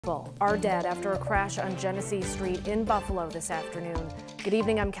Are dead after a crash on Genesee Street in Buffalo this afternoon. Good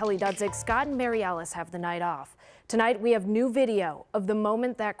evening, I'm Kelly Dudzik. Scott and Mary Alice have the night off. Tonight we have new video of the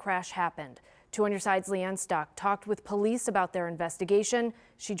moment that crash happened. 2 on your side's Leanne Stock talked with police about their investigation.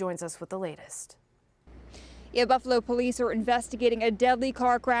 She joins us with the latest. Yeah, Buffalo police are investigating a deadly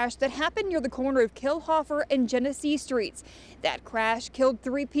car crash that happened near the corner of Killhofer and Genesee Streets. That crash killed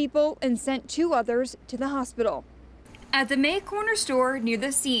 3 people and sent 2 others to the hospital. At the May Corner store near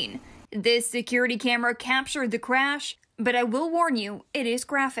the scene, this security camera captured the crash, but I will warn you, it is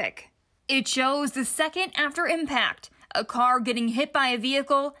graphic. It shows the second after impact, a car getting hit by a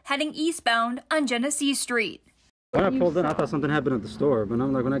vehicle heading eastbound on Genesee Street. When I pulled in, I thought something happened at the store, but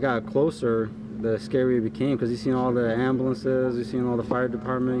I'm like, when I got closer, the scarier it became, because you seen all the ambulances, you seen all the fire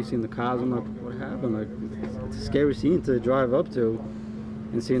department, you seen the cars. I'm like, what happened? Like, it's a scary scene to drive up to,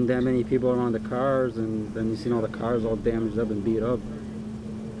 and seeing that many people around the cars, and then you seen all the cars all damaged up and beat up.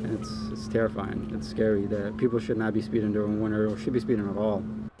 And it's terrifying. It's scary that people should not be speeding during winter or should be speeding at all.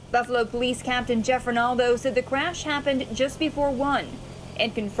 Buffalo Police Captain Jeff Ronaldo said the crash happened just before 1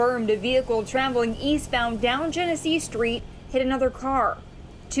 and confirmed a vehicle traveling eastbound down Genesee Street hit another car.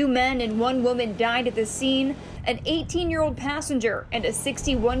 2 men and 1 woman died at the scene. An 18-year-old passenger and a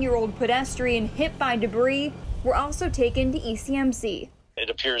 61-year-old pedestrian hit by debris were also taken to ECMC. It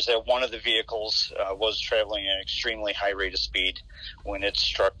appears that one of the vehicles was traveling at an extremely high rate of speed when it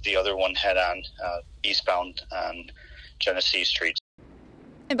struck the other one head-on eastbound on Genesee Street.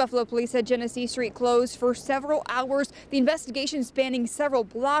 And Buffalo police said Genesee Street closed for several hours. The investigation spanning several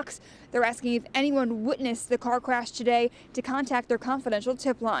blocks. They're asking if anyone witnessed the car crash today to contact their confidential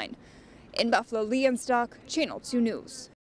tip line. In Buffalo, Leanne Stock, Channel 2 News.